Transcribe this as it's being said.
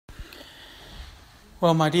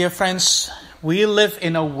Well, my dear friends, we live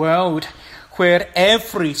in a world where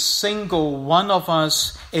every single one of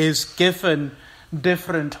us is given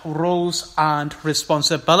different roles and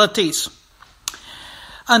responsibilities.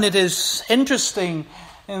 And it is interesting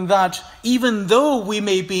in that even though we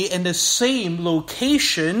may be in the same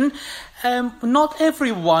location, not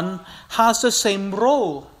everyone has the same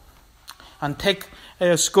role. And take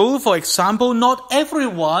school, for example, not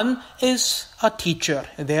everyone is a teacher.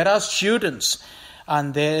 There are students.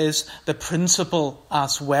 And there is the principal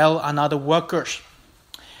as well and other workers.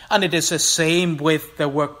 And it is the same with the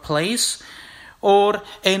workplace or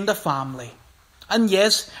in the family. And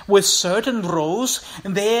yes, with certain roles,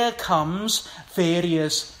 there comes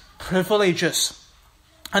various privileges.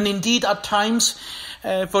 And indeed, at times,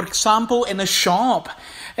 for example, in a shop,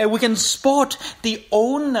 we can spot the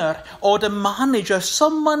owner or the manager,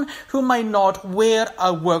 someone who might not wear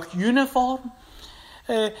a work uniform,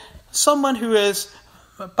 someone who is,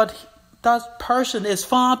 but that person is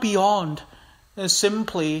far beyond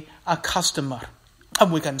simply a customer.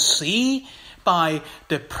 And we can see by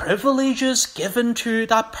the privileges given to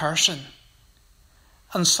that person.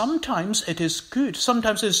 And sometimes it is good,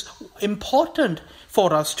 sometimes it's important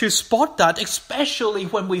for us to spot that, especially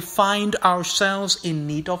when we find ourselves in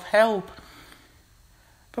need of help.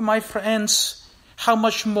 But my friends, how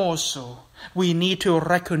much more so we need to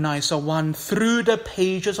recognize the one through the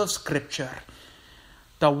pages of Scripture,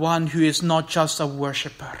 the one who is not just a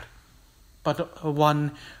worshipper, but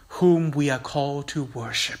one whom we are called to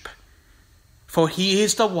worship. For he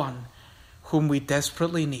is the one whom we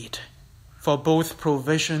desperately need for both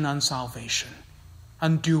provision and salvation.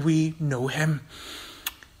 And do we know him?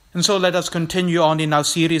 And so let us continue on in our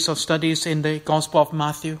series of studies in the Gospel of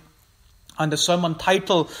Matthew. And the sermon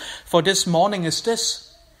title for this morning is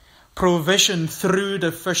this: Provision through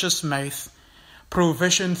the fish's mouth.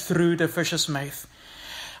 Provision through the fish's mouth.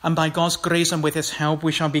 And by God's grace and with his help,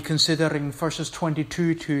 we shall be considering verses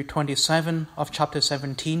 22 to 27 of chapter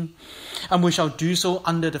 17. And we shall do so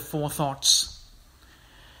under the four thoughts.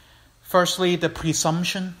 Firstly, the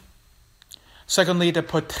presumption. Secondly, the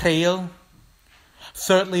portrayal.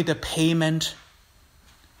 Thirdly, the payment.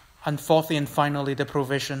 And fourthly and finally, the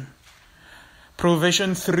provision.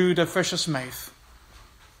 Provision through the fish's mouth.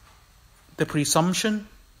 The presumption,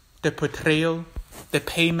 the portrayal, the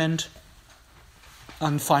payment,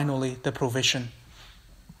 and finally, the provision.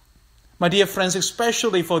 My dear friends,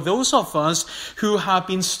 especially for those of us who have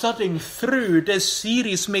been studying through this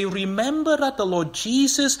series, may remember that the Lord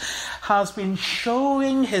Jesus has been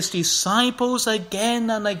showing his disciples again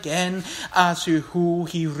and again as to who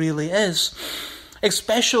he really is.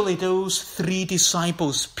 Especially those three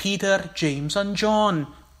disciples, Peter, James, and John.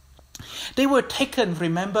 They were taken,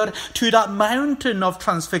 remember, to that mountain of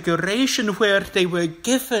transfiguration where they were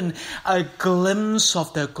given a glimpse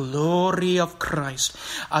of the glory of Christ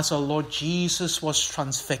as the Lord Jesus was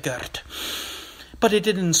transfigured. But it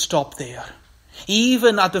didn't stop there.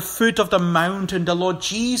 Even at the foot of the mountain, the Lord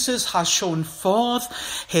Jesus has shown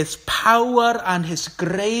forth his power and his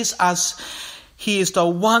grace as he is the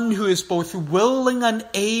one who is both willing and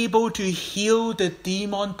able to heal the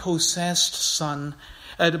demon-possessed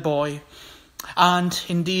boy. And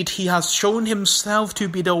indeed, he has shown himself to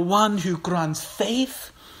be the one who grants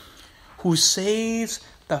faith, who saves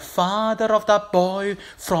the father of that boy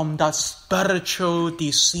from that spiritual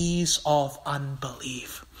disease of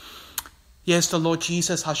unbelief. Yes, the Lord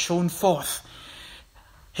Jesus has shown forth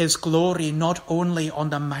his glory not only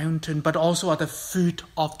on the mountain, but also at the foot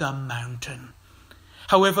of the mountain.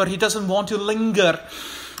 However, he doesn't want to linger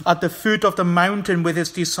at the foot of the mountain with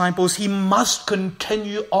his disciples. He must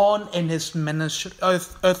continue on in his ministry,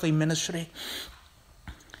 earthly ministry.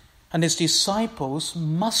 And his disciples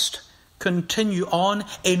must continue on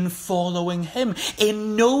in following him,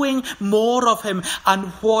 in knowing more of him and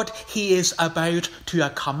what he is about to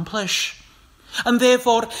accomplish. And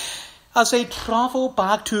therefore, as they travel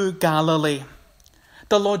back to Galilee,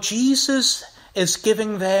 the Lord Jesus is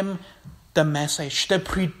giving them the message, the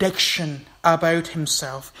prediction about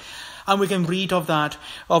himself. And we can read of that,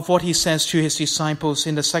 of what he says to his disciples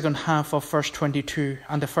in the second half of verse 22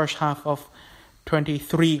 and the first half of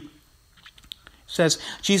 23. It says,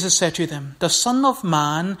 Jesus said to them, "The Son of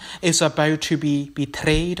Man is about to be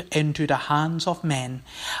betrayed into the hands of men,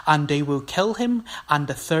 and they will kill him, and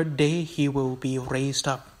the third day he will be raised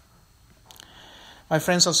up." My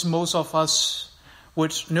friends, as most of us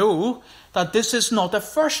would know, that this is not the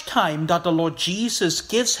first time that the Lord Jesus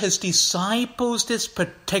gives his disciples this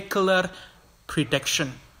particular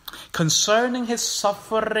prediction concerning his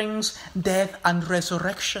sufferings, death, and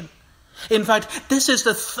resurrection. In fact, this is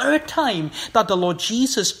the third time that the Lord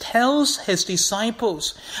Jesus tells his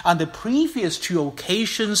disciples, and the previous two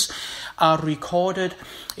occasions are recorded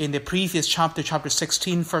in the previous chapter, chapter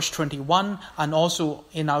 16, verse 21, and also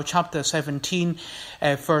in our chapter 17,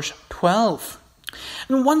 verse 12.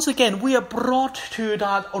 And once again, we are brought to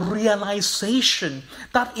that realization,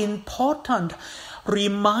 that important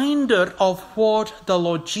reminder of what the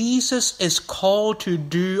Lord Jesus is called to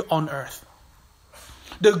do on earth.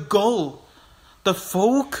 The goal, the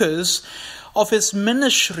focus of his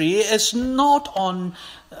ministry is not on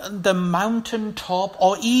the mountaintop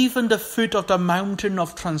or even the foot of the mountain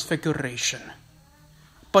of transfiguration,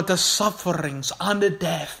 but the sufferings and the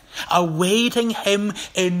death awaiting him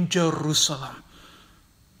in Jerusalem.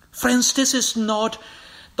 Friends, this is not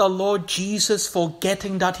the Lord Jesus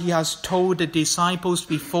forgetting that he has told the disciples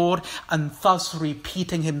before and thus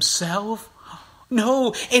repeating himself.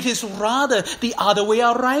 No, it is rather the other way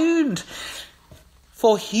around.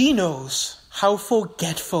 For he knows how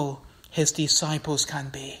forgetful his disciples can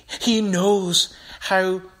be. He knows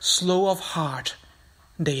how slow of heart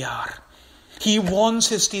they are. He wants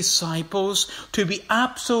his disciples to be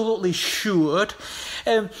absolutely sure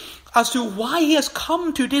as to why he has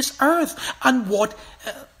come to this earth and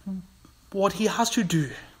what he has to do.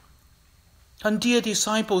 And dear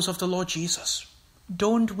disciples of the Lord Jesus,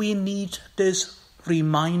 don't we need this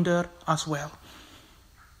reminder as well?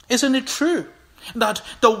 Isn't it true that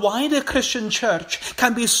the wider Christian church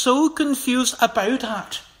can be so confused about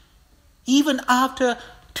that, even after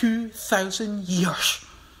 2,000 years?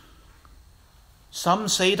 Some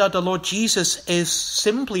say that the Lord Jesus is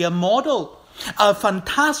simply a model, a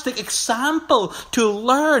fantastic example to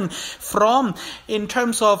learn from in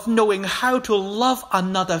terms of knowing how to love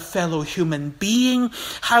another fellow human being,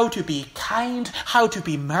 how to be kind, how to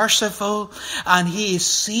be merciful, and he is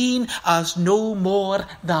seen as no more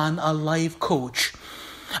than a life coach.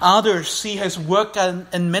 Others see his work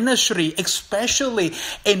in ministry, especially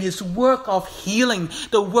in his work of healing,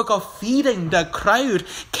 the work of feeding the crowd,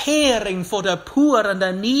 caring for the poor and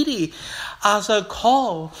the needy, as a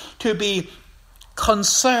call to be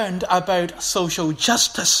concerned about social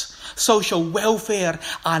justice, social welfare,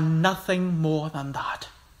 and nothing more than that.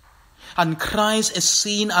 And Christ is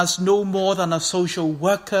seen as no more than a social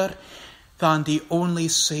worker, than the only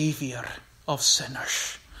Savior of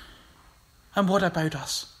sinners. And what about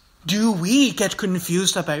us? Do we get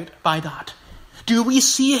confused by that? Do we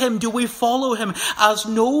see him, do we follow him as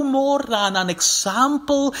no more than an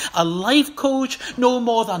example, a life coach, no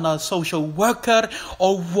more than a social worker,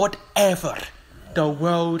 or whatever the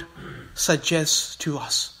world suggests to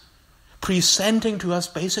us? Presenting to us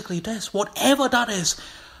basically this, whatever that is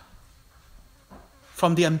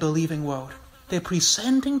from the unbelieving world. They're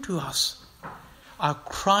presenting to us a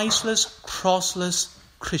Christless, crossless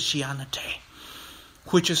Christianity,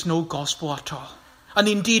 which is no gospel at all. And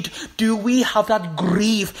indeed, do we have that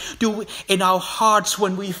grief in our hearts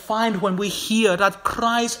when we hear that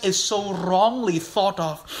Christ is so wrongly thought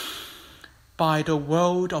of by the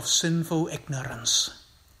world of sinful ignorance?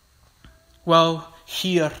 Well,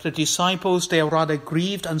 here the disciples, they are rather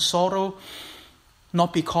grieved and sorrow,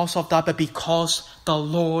 not because of that, but because the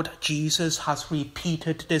Lord Jesus has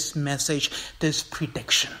repeated this message, this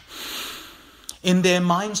prediction. In their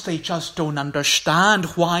minds, they just don't understand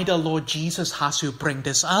why the Lord Jesus has to bring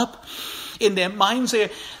this up. In their minds,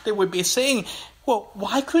 they would be saying, well,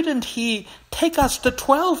 why couldn't he take us, the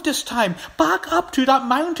 12 this time, back up to that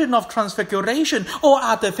mountain of transfiguration, or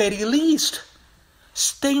at the very least,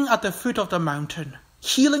 staying at the foot of the mountain,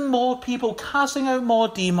 healing more people, casting out more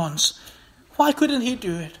demons? Why couldn't he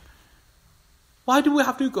do it? Why do we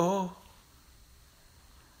have to go?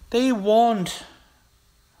 They want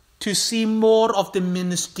to see more of the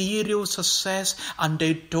ministerial success, and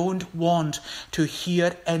they don't want to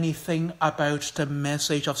hear anything about the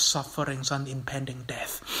message of sufferings and impending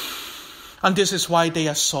death. And this is why they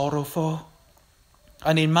are sorrowful.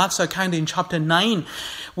 And in Mark's account in chapter 9,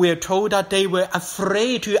 we are told that they were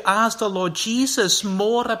afraid to ask the Lord Jesus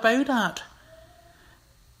more about that.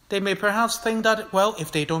 They may perhaps think that, well,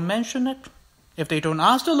 if they don't mention it, if they don't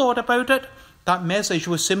ask the Lord about it, that message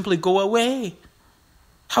will simply go away.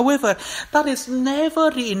 However, that is never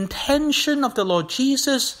the intention of the Lord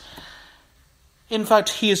Jesus. In fact,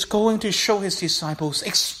 he is going to show his disciples,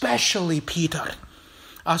 especially Peter,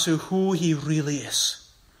 as to who he really is.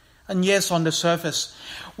 And yes, on the surface,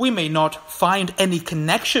 we may not find any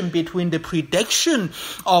connection between the prediction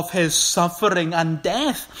of his suffering and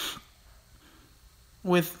death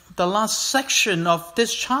with the last section of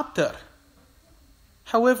this chapter.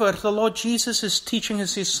 However, the Lord Jesus is teaching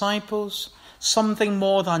his disciples something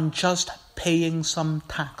more than just paying some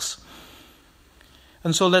tax.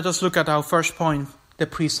 And so let us look at our first point, the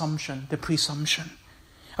presumption.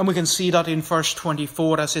 And we can see that in verse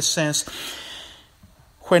 24 as it says,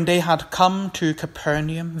 when they had come to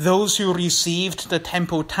Capernaum, those who received the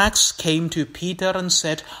temple tax came to Peter and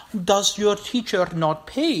said, "Does your teacher not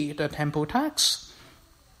pay the temple tax?"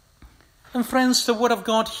 And friends, the word of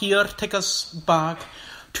God here takes us back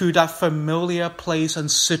to that familiar place and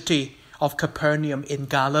city of Capernaum in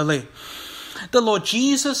Galilee. The Lord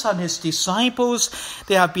Jesus and his disciples,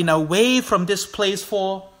 they have been away from this place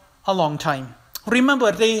for a long time.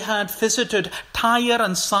 Remember, they had visited Tyre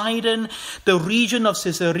and Sidon, the region of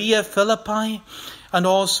Caesarea Philippi, and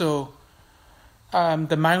also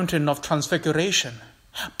the mountain of Transfiguration.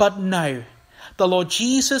 But now, the Lord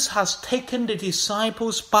Jesus has taken the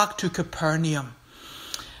disciples back to Capernaum.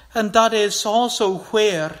 And that is also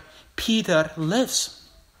where Peter lives,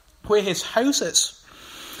 where his house is.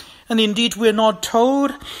 And indeed, we're not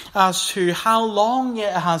told as to how long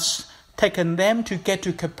it has taken them to get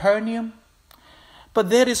to Capernaum. But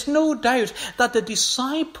there is no doubt that the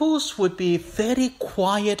disciples would be very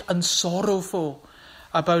quiet and sorrowful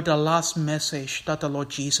about the last message that the Lord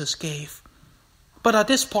Jesus gave. But at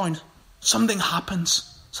this point, something happens.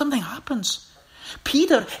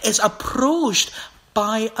 Peter is approached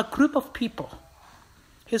by a group of people.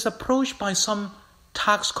 He's approached by some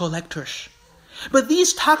tax collectors. But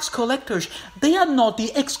these tax collectors, they are not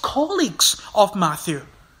the ex-colleagues of Matthew.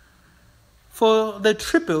 For the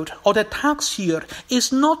tribute or the tax here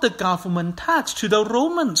is not the government tax to the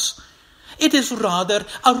Romans. It is rather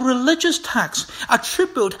a religious tax, a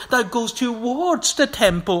tribute that goes towards the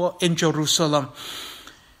temple in Jerusalem.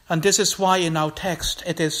 And this is why in our text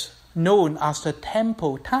it is known as the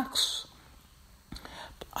temple tax.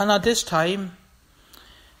 And at this time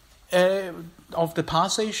of the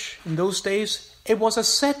passage, in those days, it was a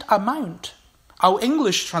set amount. Our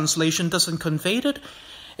English translation doesn't convey it.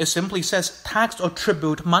 It simply says tax or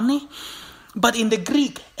tribute money. But in the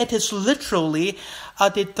Greek, it is literally a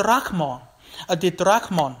didrachmon,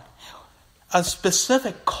 a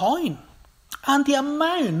specific coin. And the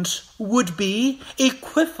amount would be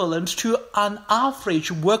equivalent to an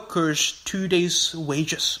average worker's 2 days'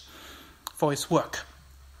 wages for his work.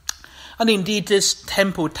 And indeed, this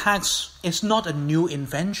temple tax is not a new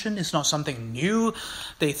invention. It's not something new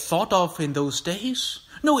they thought of in those days.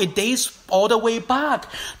 No, it dates all the way back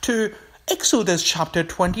to Exodus chapter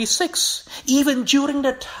 26, even during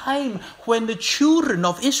the time when the children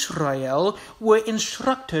of Israel were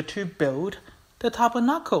instructed to build the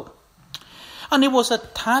tabernacle. And it was a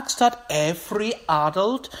tax that every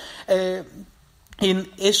adult in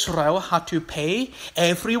Israel had to pay.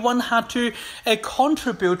 Everyone had to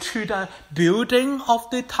contribute to the building of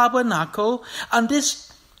the tabernacle. And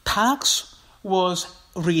this tax was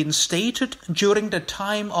reinstated during the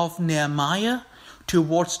time of Nehemiah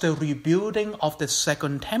towards the rebuilding of the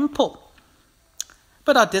second temple.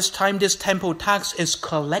 But at this time, this temple tax is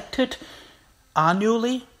collected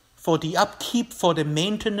annually for the upkeep, for the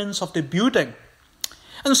maintenance of the building.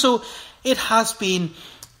 And so it has been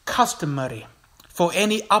customary for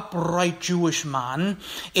any upright Jewish man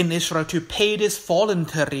in Israel to pay this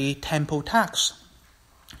voluntary temple tax.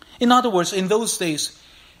 In other words, in those days,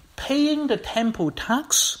 paying the temple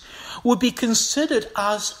tax would be considered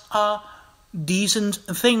as a decent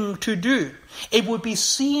thing to do. It would be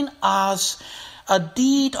seen as a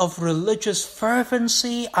deed of religious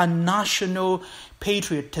fervency and national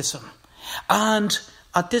patriotism. And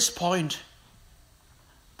at this point,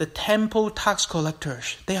 the temple tax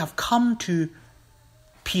collectors, they have come to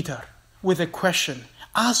Peter with a question,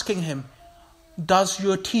 asking him, "Does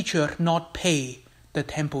your teacher not pay the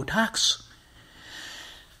temple tax?"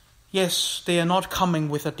 Yes, they are not coming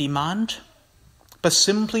with a demand, but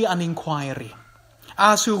simply an inquiry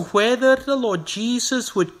as to whether the Lord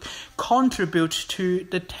Jesus would contribute to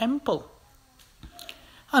the temple.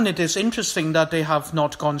 And it is interesting that they have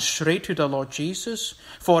not gone straight to the Lord Jesus,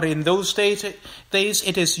 for in those days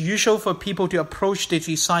it is usual for people to approach the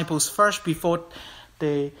disciples first before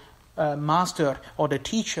the master or the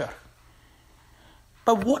teacher.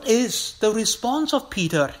 But what is the response of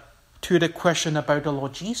Peter to the question about the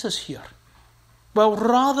Lord Jesus here? Well,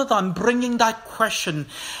 rather than bringing that question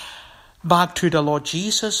back to the Lord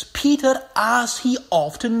Jesus, Peter, as he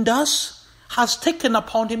often does, has taken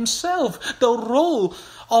upon himself the role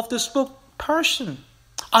of the spokesperson.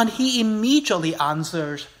 And he immediately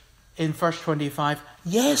answers in verse 25,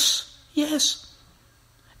 yes.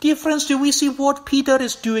 Dear friends, do we see what Peter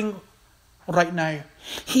is doing right now?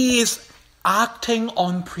 He is acting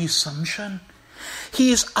on presumption.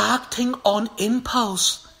 He is acting on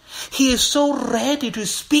impulse. He is so ready to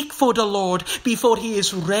speak for the Lord before he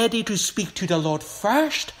is ready to speak to the Lord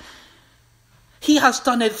first. He has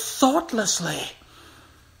done it thoughtlessly.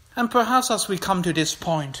 And perhaps as we come to this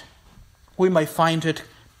point, we might find it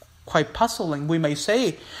quite puzzling. We may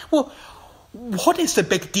say, well, what is the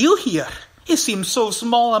big deal here? It seems so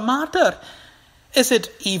small a matter. Is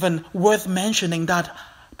it even worth mentioning that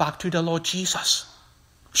back to the Lord Jesus?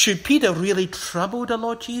 Should Peter really trouble the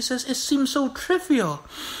Lord Jesus? It seems so trivial.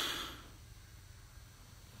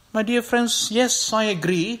 My dear friends, yes, I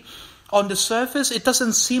agree. On the surface, it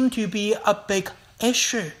doesn't seem to be a big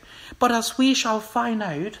issue. But as we shall find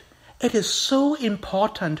out, it is so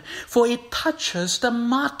important, for it touches the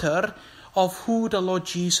matter of who the Lord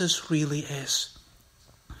Jesus really is.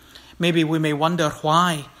 Maybe we may wonder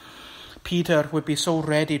why Peter would be so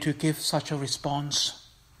ready to give such a response.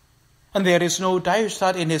 And there is no doubt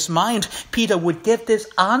that in his mind, Peter would give this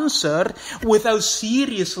answer without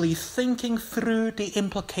seriously thinking through the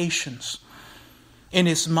implications. In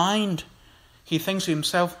his mind, he thinks to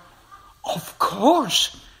himself, of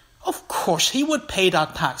course he would pay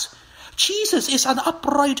that tax. Jesus is an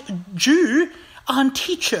upright Jew and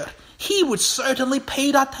teacher. He would certainly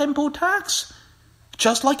pay that temple tax,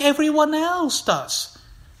 just like everyone else does.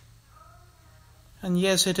 And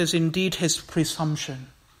yes, it is indeed his presumption,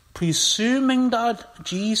 presuming that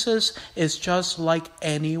Jesus is just like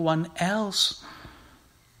anyone else.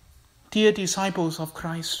 Dear disciples of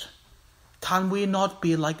Christ, can we not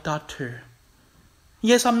be like that too?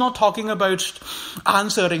 Yes, I'm not talking about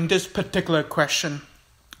answering this particular question,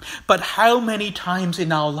 but how many times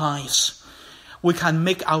in our lives we can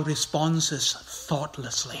make our responses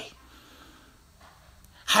thoughtlessly?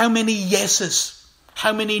 How many yeses,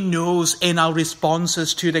 how many no's in our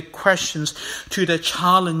responses to the questions, to the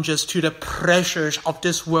challenges, to the pressures of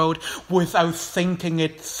this world without thinking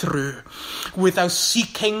it through, without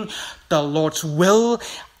seeking the Lord's will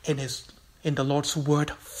in the Lord's word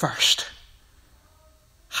first?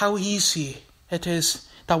 How easy it is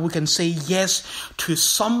that we can say yes to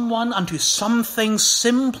someone and to something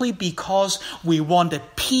simply because we want the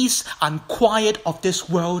peace and quiet of this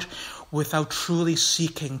world without truly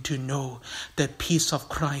seeking to know the peace of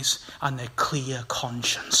Christ and a clear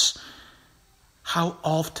conscience. How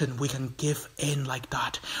often we can give in like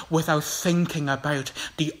that without thinking about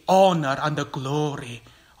the honor and the glory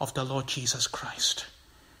of the Lord Jesus Christ.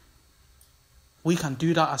 We can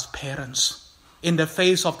do that as parents in the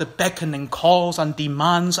face of the beckoning calls and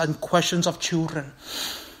demands and questions of children.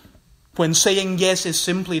 When saying yes is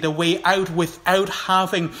simply the way out without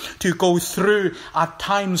having to go through at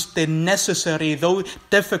times the necessary, though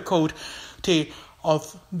difficulty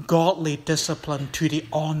of godly discipline to the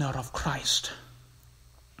honor of Christ.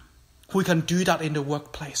 We can do that in the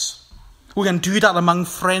workplace. We can do that among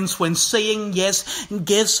friends when saying yes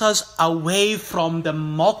gives us away from the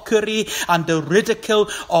mockery and the ridicule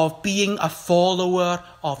of being a follower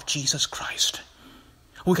of Jesus Christ.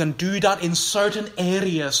 We can do that in certain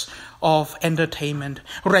areas of entertainment,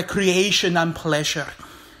 recreation and pleasure,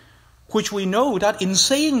 which we know that in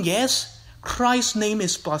saying yes, Christ's name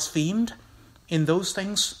is blasphemed in those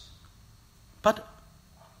things. But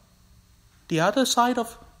the other side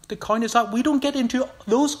of the coin is that we don't get into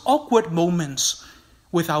those awkward moments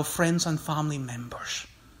with our friends and family members.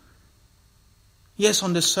 Yes,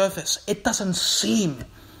 on the surface, it doesn't seem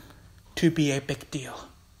to be a big deal.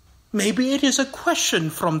 Maybe it is a question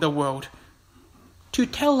from the world to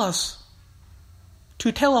tell a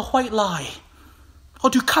white lie, or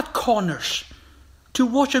to cut corners, to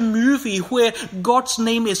watch a movie where God's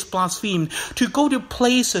name is blasphemed, to go to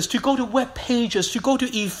places, to go to web pages, to go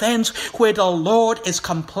to events where the Lord is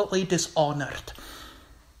completely dishonored.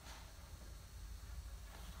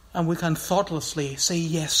 And we can thoughtlessly say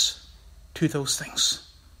yes to those things,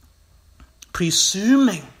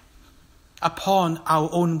 presuming upon our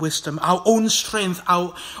own wisdom, our own strength,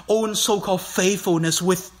 our own so-called faithfulness,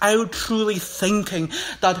 without truly thinking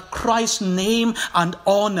that Christ's name and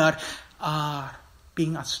honor are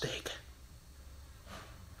being at stake.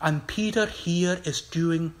 And Peter here is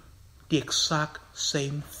doing the exact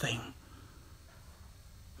same thing.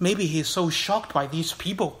 Maybe he's so shocked by these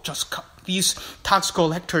people, these tax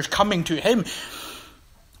collectors coming to him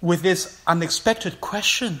with this unexpected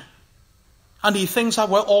question. And he thinks that,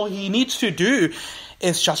 well, all he needs to do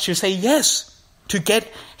is just to say yes, to get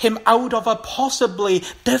him out of a possibly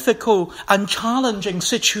difficult and challenging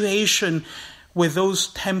situation with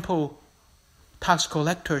those temple tax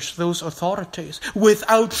collectors, those authorities,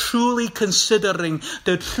 without truly considering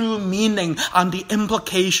the true meaning and the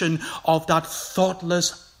implication of that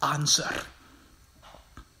thoughtless answer.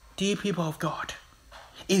 Dear people of God,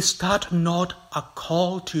 is that not a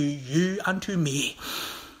call to you and to me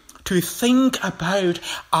to think about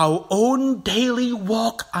our own daily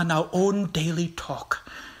walk and our own daily talk?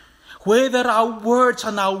 Whether our words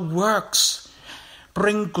and our works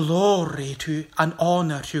bring glory to and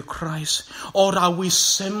honor to Christ, or are we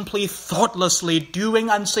simply thoughtlessly doing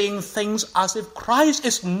and saying things as if Christ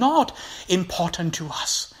is not important to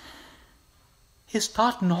us? Is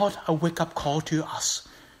that not a wake-up call to us?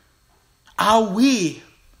 Are we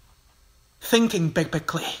thinking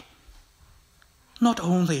biblically, not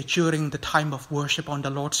only during the time of worship on the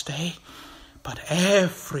Lord's Day, but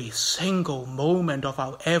every single moment of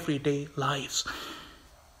our everyday lives?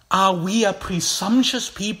 Are we a presumptuous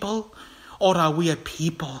people, or are we a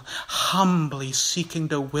people humbly seeking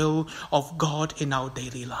the will of God in our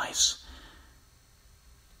daily lives?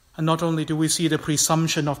 And not only do we see the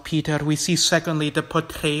presumption of Peter, we see secondly the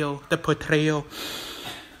portrayal.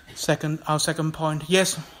 Our second point.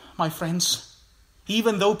 Yes, my friends,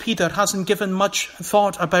 even though Peter hasn't given much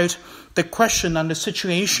thought about the question and the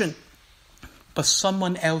situation, but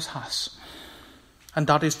someone else has. And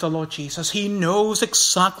that is the Lord Jesus. He knows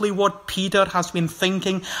exactly what Peter has been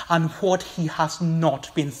thinking and what he has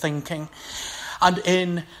not been thinking. And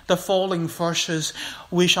in the following verses,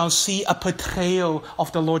 we shall see a portrayal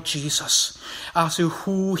of the Lord Jesus as to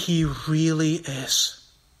who he really is.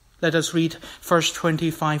 Let us read verse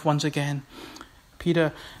 25 once again.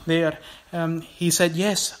 Peter there, he said,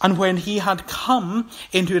 yes. And when he had come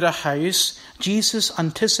into the house, Jesus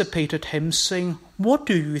anticipated him, saying, what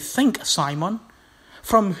do you think, Simon?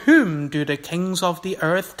 From whom do the kings of the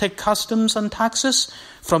earth take customs and taxes?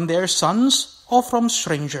 From their sons or from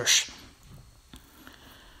strangers?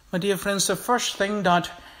 My dear friends, the first thing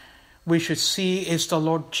that we should see is the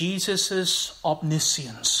Lord Jesus'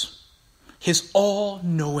 omniscience, his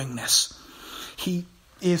all-knowingness. He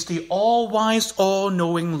is the all-wise,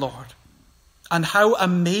 all-knowing Lord. And how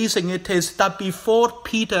amazing it is that before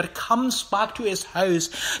Peter comes back to his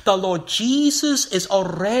house, the Lord Jesus is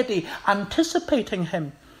already anticipating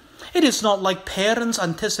him. It is not like parents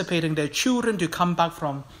anticipating their children to come back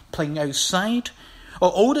from playing outside,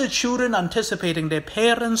 or older children anticipating their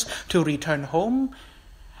parents to return home.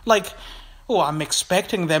 Like, I'm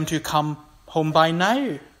expecting them to come home by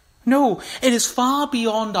now. No, it is far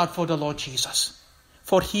beyond that for the Lord Jesus.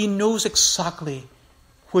 For he knows exactly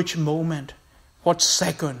which moment, what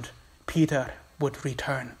second Peter would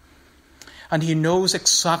return. And he knows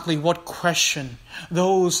exactly what question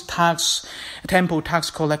those temple tax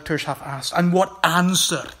collectors have asked and what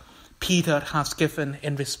answer Peter has given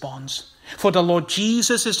in response. For the Lord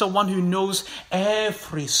Jesus is the one who knows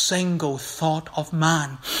every single thought of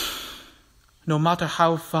man, no matter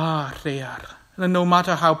how far they are, and no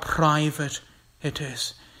matter how private it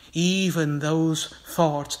is, even those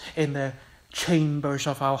thoughts in the chambers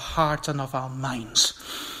of our hearts and of our minds.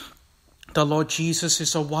 The Lord Jesus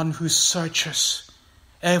is the one who searches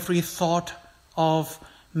every thought of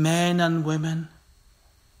men and women,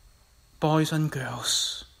 boys and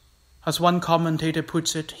girls. As one commentator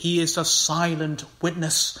puts it, he is a silent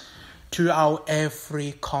witness to our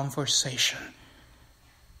every conversation.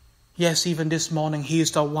 Yes, even this morning, he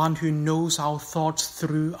is the one who knows our thoughts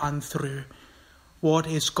through and through. What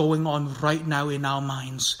is going on right now in our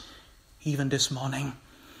minds, even this morning.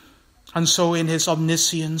 And so in his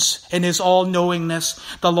omniscience, in his all-knowingness,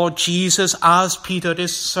 the Lord Jesus asked Peter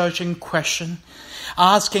this searching question,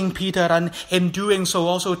 asking Peter, and in doing so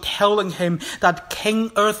also telling him that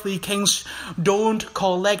earthly kings don't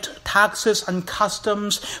collect taxes and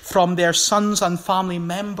customs from their sons and family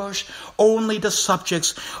members, only the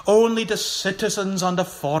subjects, only the citizens and the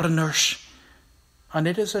foreigners. And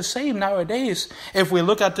it is the same nowadays. If we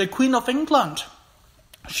look at the Queen of England,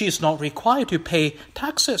 she is not required to pay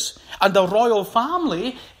taxes. And the royal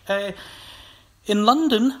family in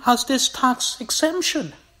London has this tax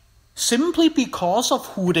exemption, simply because of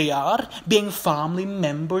who they are, being family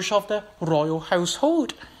members of the royal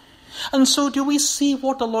household. And so do we see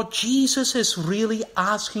what the Lord Jesus is really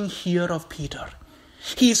asking here of Peter?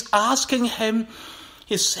 He's asking him,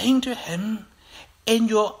 he's saying to him, in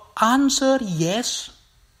your answer, yes,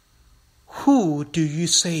 who do you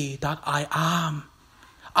say that I am?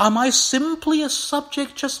 Am I simply a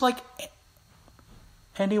subject just like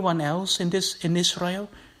anyone else in Israel?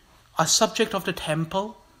 A subject of the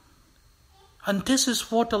temple? And this is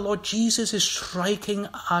what the Lord Jesus is striking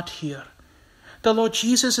at here. The Lord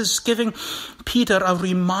Jesus is giving Peter a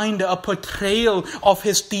reminder, a portrayal of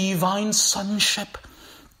his divine sonship.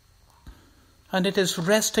 And it is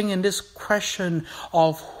resting in this question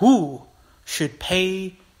of who should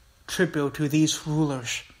pay tribute to these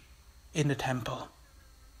rulers in the temple.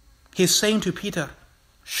 He's saying to Peter,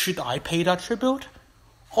 Should I pay that tribute?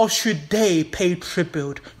 Or should they pay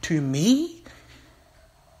tribute to me?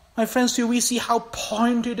 My friends, do we see how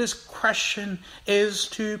pointed this question is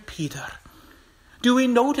to Peter? Do we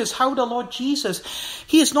notice how the Lord Jesus,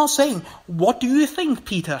 he is not saying, what do you think,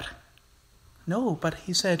 Peter? No, but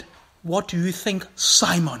he said, what do you think,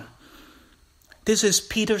 Simon? This is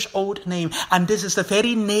Peter's old name, and this is the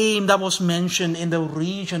very name that was mentioned in the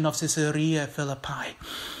region of Caesarea Philippi,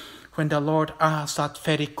 when the Lord asked that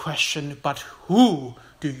very question, but who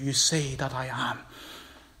do you say that I am?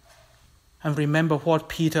 And remember what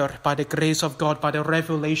Peter, by the grace of God, by the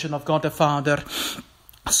revelation of God the Father,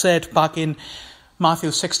 said back in Matthew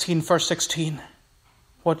 16, verse 16.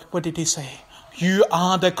 What did he say? You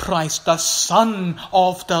are the Christ, the Son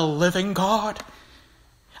of the living God.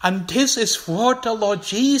 And this is what the Lord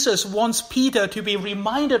Jesus wants Peter to be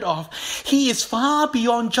reminded of. He is far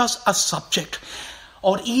beyond just a subject,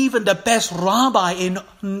 or even the best rabbi in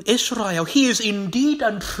Israel. He is indeed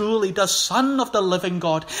and truly the Son of the living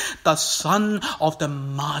God, the Son of the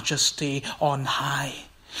Majesty on high.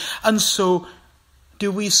 And so,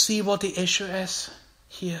 do we see what the issue is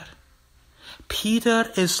here? Peter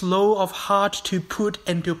is slow of heart to put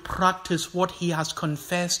into practice what he has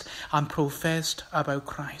confessed and professed about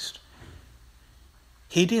Christ.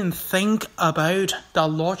 He didn't think about the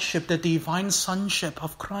lordship, the divine sonship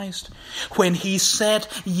of Christ when he said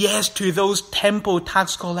yes to those temple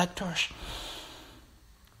tax collectors.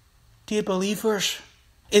 Dear believers,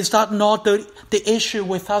 is that not the issue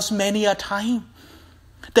with us many a time?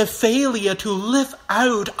 The failure to live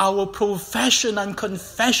out our profession and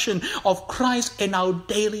confession of Christ in our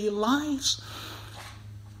daily lives.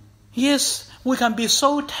 Yes, we can be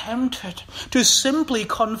so tempted to simply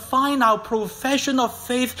confine our profession of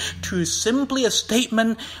faith to simply a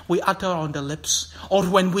statement we utter on the lips or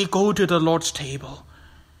when we go to the Lord's table,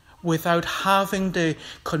 without having the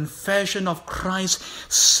confession of Christ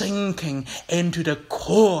sinking into the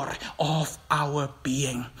core of our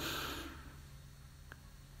being.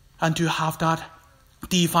 And to have that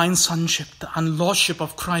divine sonship and lordship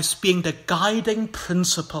of Christ being the guiding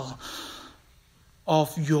principle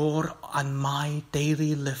of your and my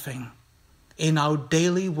daily living, in our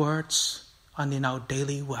daily words and in our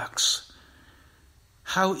daily works.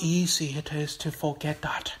 How easy it is to forget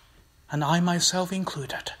that, and I myself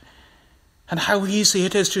included. And how easy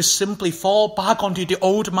it is to simply fall back onto the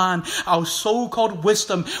old man, our so-called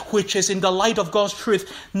wisdom, which is in the light of God's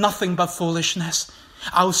truth, nothing but foolishness.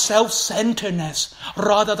 Our self-centeredness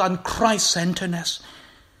rather than Christ-centeredness.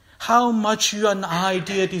 How much you and I,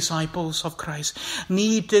 dear disciples of Christ,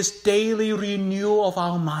 need this daily renewal of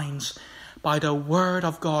our minds by the word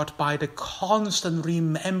of God, by the constant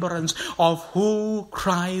remembrance of who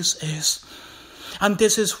Christ is. And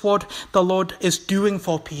this is what the Lord is doing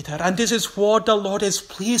for Peter. And this is what the Lord is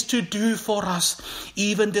pleased to do for us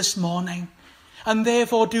even this morning. And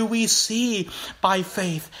therefore do we see by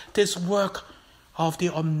faith this work of the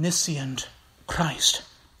omniscient Christ.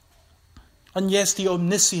 And yes, the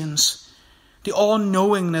omniscience, the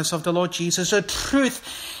all-knowingness of the Lord Jesus, the truth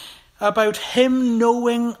about him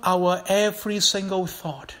knowing our every single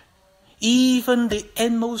thought, even the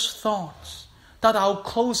inmost thoughts that our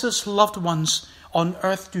closest loved ones on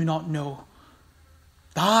earth do not know.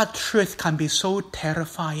 That truth can be so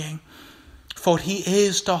terrifying, for he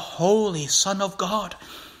is the Holy Son of God.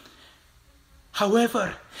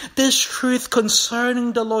 However, this truth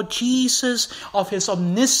concerning the Lord Jesus of his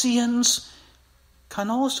omniscience can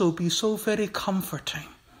also be so very comforting,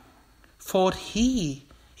 for he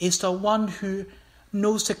is the one who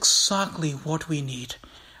knows exactly what we need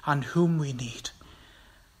and whom we need.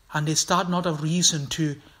 And is that not a reason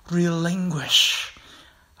to relinquish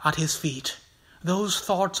at his feet those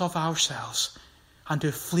thoughts of ourselves and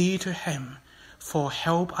to flee to him for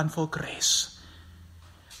help and for grace?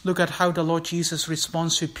 Look at how the Lord Jesus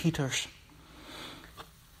responds to Peter's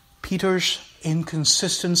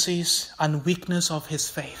inconsistencies and weakness of his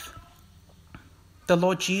faith. The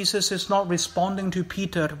Lord Jesus is not responding to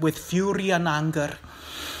Peter with fury and anger,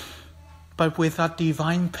 but with that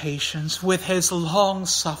divine patience, with his long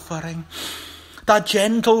suffering, that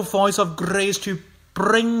gentle voice of grace to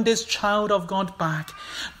bring this child of God back.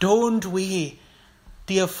 Don't we,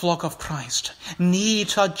 dear flock of Christ,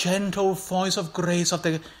 need a gentle voice of grace of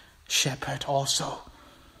the shepherd also?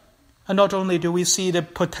 And not only do we see the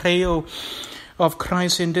portrayal of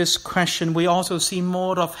Christ in this question, we also see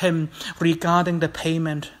more of him regarding the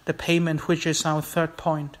payment which is our third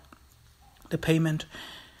point. The payment.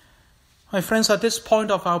 My friends, at this point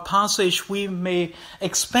of our passage, we may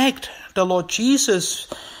expect the Lord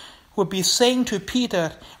Jesus would be saying to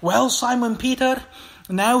Peter, well, Simon Peter,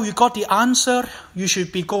 Now you got the answer. You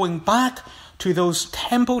should be going back to those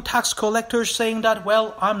temple tax collectors saying that,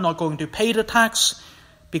 well, I'm not going to pay the tax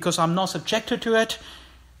because I'm not subjected to it,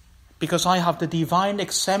 because I have the divine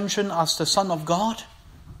exemption as the Son of God.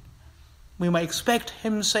 We might expect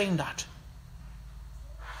him saying that.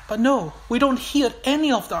 But no, we don't hear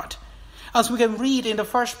any of that, as we can read in the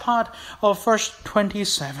first part of verse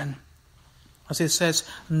 27. As it says,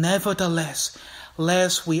 nevertheless,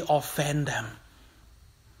 lest we offend them.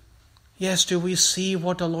 Yes, do we see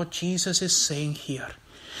what the Lord Jesus is saying here?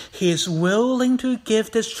 He is willing to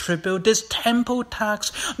give this tribute, this temple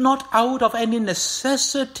tax, not out of any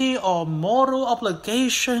necessity or moral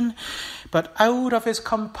obligation, but out of his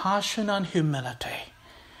compassion and humility.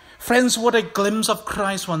 Friends, what a glimpse of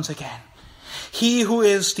Christ once again. He who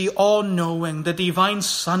is the all-knowing, the divine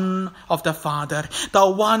Son of the Father, the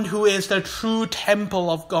one who is the true temple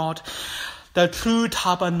of God, the true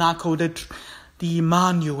tabernacle, the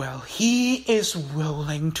Emmanuel. He is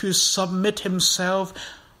willing to submit himself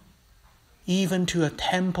even to a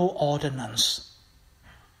temple ordinance.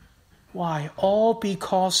 Why? All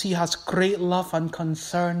because he has great love and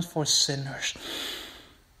concern for sinners.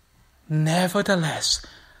 Nevertheless,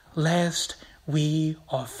 lest we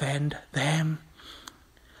offend them.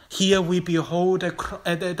 Here we behold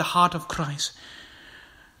the heart of Christ.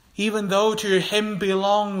 Even though to him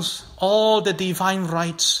belongs all the divine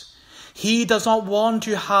rights, he does not want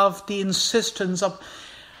to have the insistence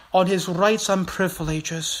on his rights and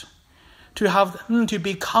privileges, to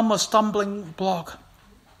become a stumbling block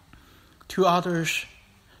to others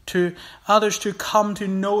to come to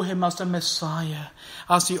know him as the Messiah,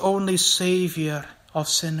 as the only Savior of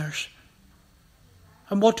sinners.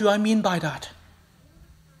 And what do I mean by that?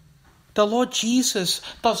 The Lord Jesus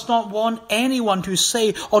does not want anyone to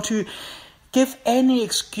say or to give any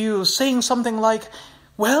excuse, saying something like,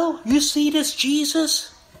 well, you see this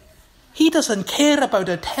Jesus? He doesn't care about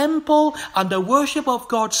the temple and the worship of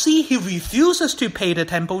God. See, he refuses to pay the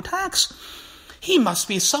temple tax. He must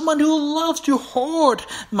be someone who loves to hoard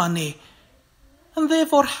money. And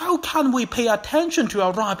therefore, how can we pay attention to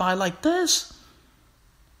a rabbi like this?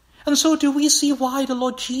 And so do we see why the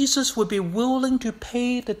Lord Jesus would be willing to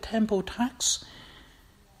pay the temple tax?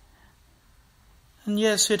 And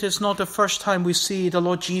yes, it is not the first time we see the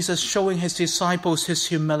Lord Jesus showing his disciples his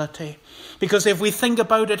humility. Because if we think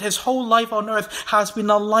about it, his whole life on earth has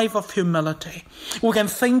been a life of humility. We can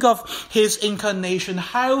think of his incarnation,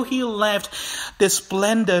 how he left the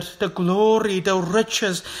splendor, the glory, the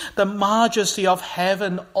riches, the majesty of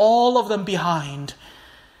heaven, all of them behind,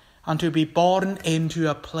 and to be born into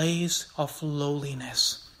a place of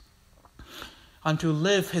lowliness, and to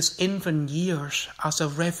live his infant years as a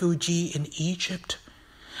refugee in Egypt,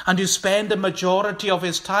 and to spend the majority of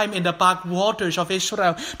his time in the backwaters of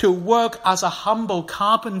Israel to work as a humble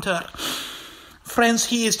carpenter. Friends,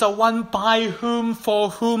 he is the one by whom, for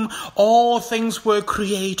whom all things were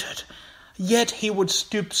created. Yet he would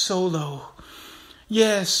stoop so low.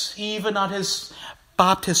 Yes, even at his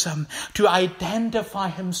baptism, to identify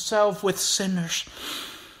himself with sinners,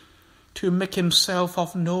 to make himself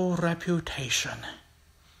of no reputation.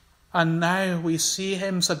 And now we see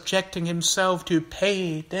him subjecting himself to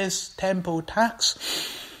pay this temple tax.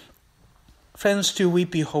 Friends, do we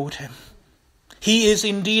behold him? He is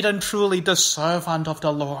indeed and truly the servant of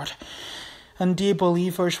the Lord. And dear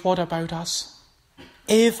believers, what about us?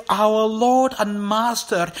 If our Lord and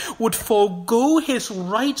Master would forego his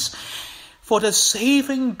rights for the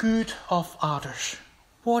saving good of others,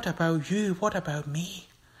 what about you? What about me?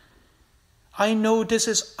 I know this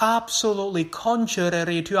is absolutely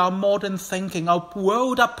contrary to our modern thinking. Our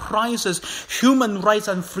world that prizes human rights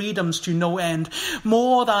and freedoms to no end,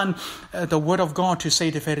 more than the Word of God, to say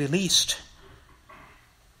the very least.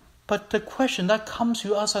 But the question that comes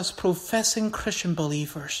to us as professing Christian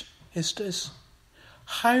believers is this: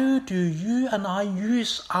 how do you and I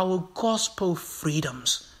use our gospel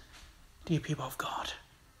freedoms, dear people of God?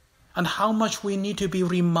 And how much we need to be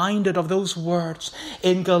reminded of those words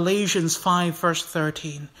in Galatians 5 verse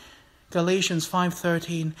 13. Galatians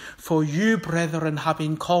 5:13, for you, brethren, have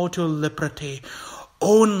been called to liberty.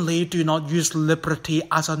 Only do not use liberty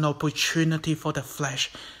as an opportunity for the flesh,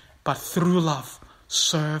 but through love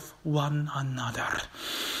serve one another.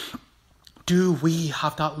 Do we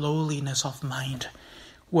have that lowliness of mind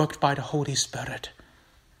worked by the Holy Spirit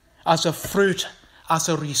as a fruit, as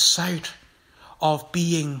a result of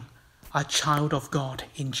being a child of God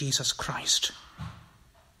in Jesus Christ?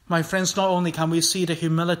 My friends, not only can we see the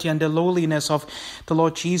humility and the lowliness of the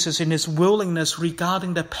Lord Jesus in his willingness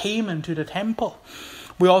regarding the payment to the temple,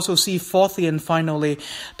 we also see fourthly and finally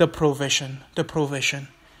the provision.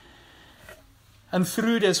 And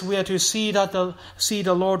through this we are to see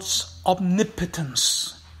the Lord's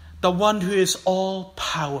omnipotence, the one who is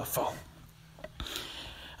all-powerful.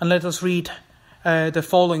 And let us read the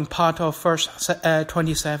following part of verse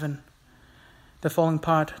 27. The following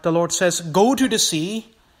part, the Lord says, "Go to the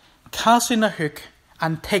sea, cast in a hook,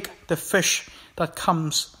 and take the fish that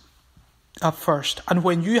comes up first. And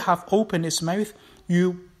when you have opened its mouth,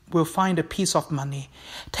 you will find a piece of money.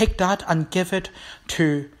 Take that and give it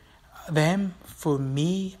to them for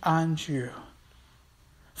me and you."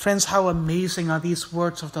 Friends, how amazing are these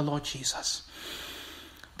words of the Lord Jesus.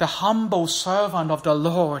 The humble servant of the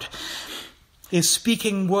Lord is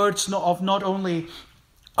speaking words of not only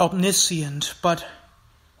omniscient, but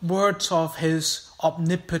words of his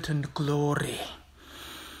omnipotent glory.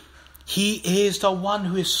 He is the one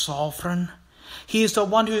who is sovereign. He is the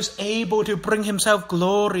one who is able to bring himself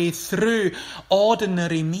glory through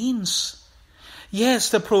ordinary means. Yes,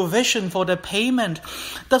 the provision for the payment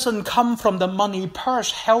doesn't come from the money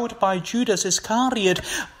purse held by Judas Iscariot,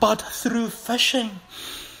 but through fishing.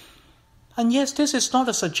 And yes, this is not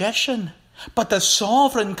a suggestion, but the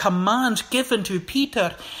sovereign command given to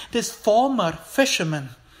Peter, this former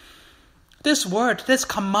fisherman. This word, this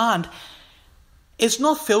command, is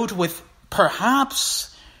not filled with perhaps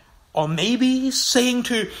or maybe saying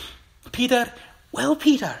to Peter, "Well,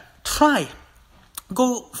 Peter,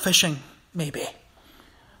 go fishing, maybe.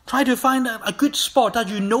 Try to find a good spot that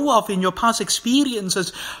you know of in your past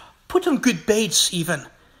experiences. Put on good baits even.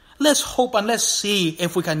 Let's hope and let's see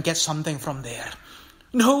if we can get something from there."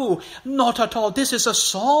 No, not at all. This is a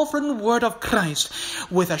sovereign word of Christ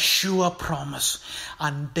with a sure promise.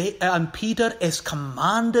 And Peter is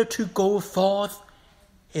commanded to go forth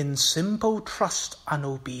in simple trust and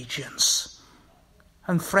obedience.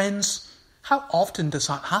 And friends, how often does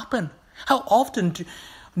that happen? How often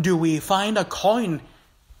do we find a coin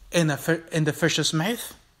in the fish's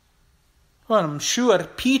mouth? Well, I'm sure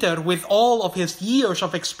Peter, with all of his years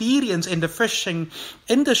of experience in the fishing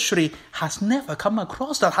industry, has never come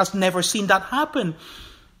across that, has never seen that happen.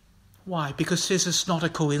 Why? Because this is not a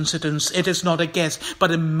coincidence. It is not a guess,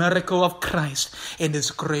 but a miracle of Christ in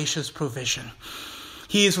his gracious provision.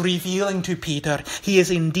 He is revealing to Peter, he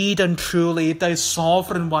is indeed and truly the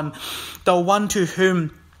sovereign one, the one to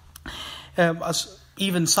whom, as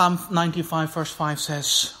even Psalm 95 verse 5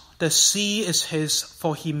 says, "The sea is his,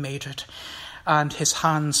 for he made it, and his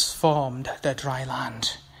hands formed the dry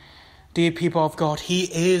land." Dear people of God, he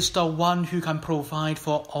is the one who can provide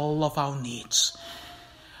for all of our needs,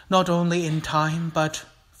 not only in time, but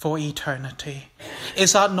for eternity.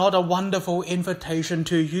 Is that not a wonderful invitation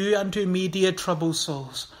to you and to me, dear troubled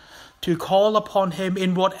souls, to call upon him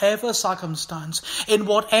in whatever circumstance, in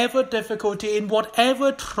whatever difficulty, in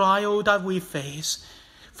whatever trial that we face?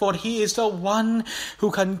 For he is the one who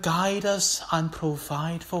can guide us and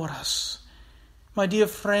provide for us. My dear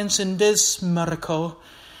friends, in this miracle,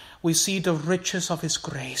 we see the riches of his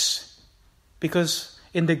grace. Because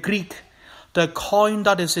in the Greek, the coin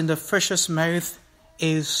that is in the fish's mouth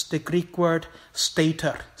is the Greek word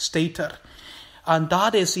stater. And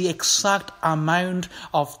that is the exact amount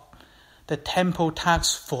of the temple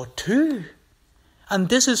tax for two. And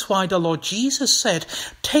this is why the Lord Jesus said,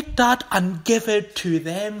 "Take that and give it to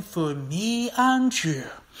them for me and you."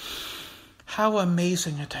 How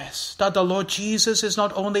amazing it is that the Lord Jesus is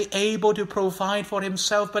not only able to provide for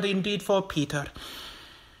himself, but indeed for Peter.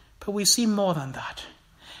 But we see more than that.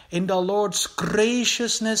 In the Lord's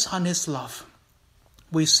graciousness and his love,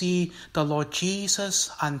 we see the Lord Jesus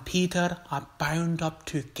and Peter are bound up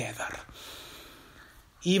together.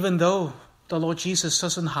 Even though the Lord Jesus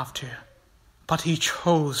doesn't have to, but he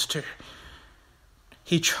chose to.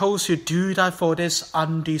 He chose to do that for this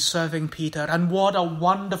undeserving Peter. And what a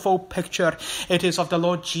wonderful picture it is of the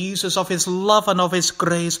Lord Jesus, of his love and of his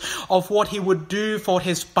grace, of what he would do for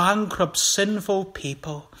his bankrupt, sinful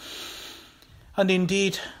people. And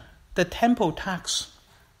indeed, the temple tax,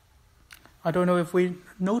 I don't know if we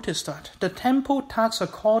noticed that. The temple tax,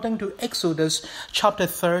 according to Exodus chapter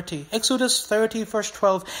 30, Exodus 30 verse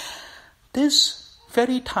 12, this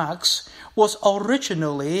very tax was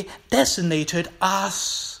originally designated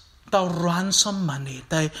as the ransom money,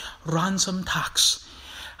 the ransom tax.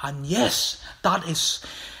 And yes, that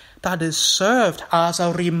is served as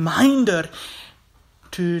a reminder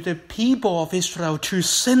to the people of Israel, to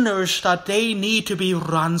sinners, that they need to be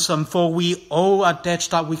ransomed, for we owe a debt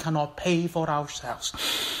that we cannot pay for ourselves.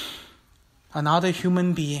 And other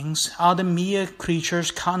human beings, other mere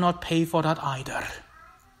creatures cannot pay for that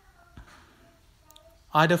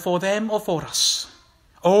either for them or for us.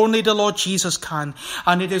 Only the Lord Jesus can.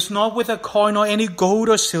 And it is not with a coin or any gold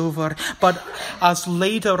or silver, but as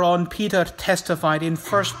later on Peter testified in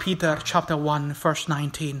 1 Peter chapter 1, verse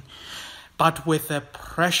 19, but with the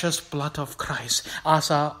precious blood of Christ,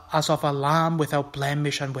 as of a lamb without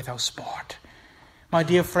blemish and without spot. My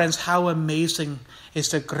dear friends, how amazing is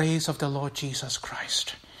the grace of the Lord Jesus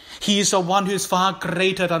Christ. He is the one who is far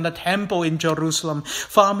greater than the temple in Jerusalem,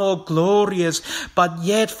 far more glorious, but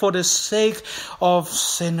yet for the sake of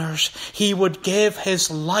sinners, he would give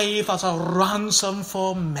his life as a ransom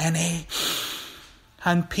for many.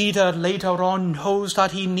 And Peter later on knows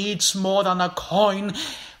that he needs more than a coin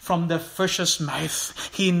from the fish's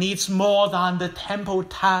mouth. He needs more than the temple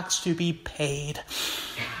tax to be paid.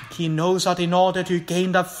 He knows that in order to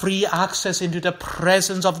gain that free access into the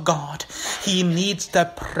presence of God, he needs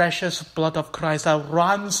the precious blood of Christ, a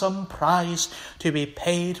ransom price to be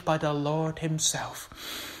paid by the Lord himself.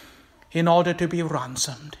 In order to be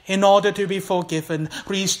ransomed, in order to be forgiven,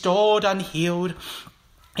 restored and healed,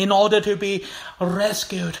 in order to be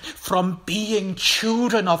rescued from being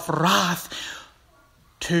children of wrath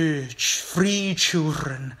to free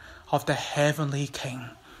children of the heavenly King,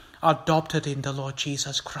 adopted in the Lord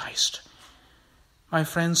Jesus Christ. My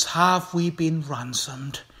friends, have we been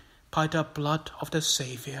ransomed by the blood of the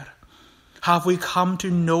Savior? Have we come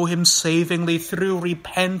to know him savingly through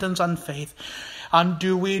repentance and faith? And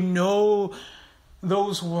do we know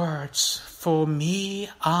those words, for me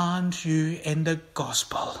and you, in the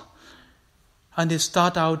gospel? And is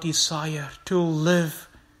that our desire, to live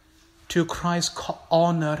to Christ's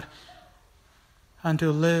honor and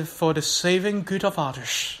to live for the saving good of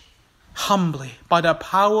others, humbly, by the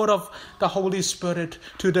power of the Holy Spirit,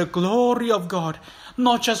 to the glory of God,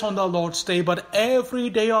 not just on the Lord's Day, but every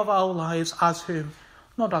day of our lives as whom?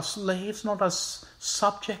 Not as slaves, not as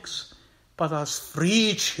subjects, but as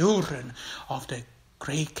free children of the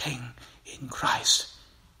great King in Christ.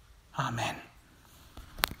 Amen.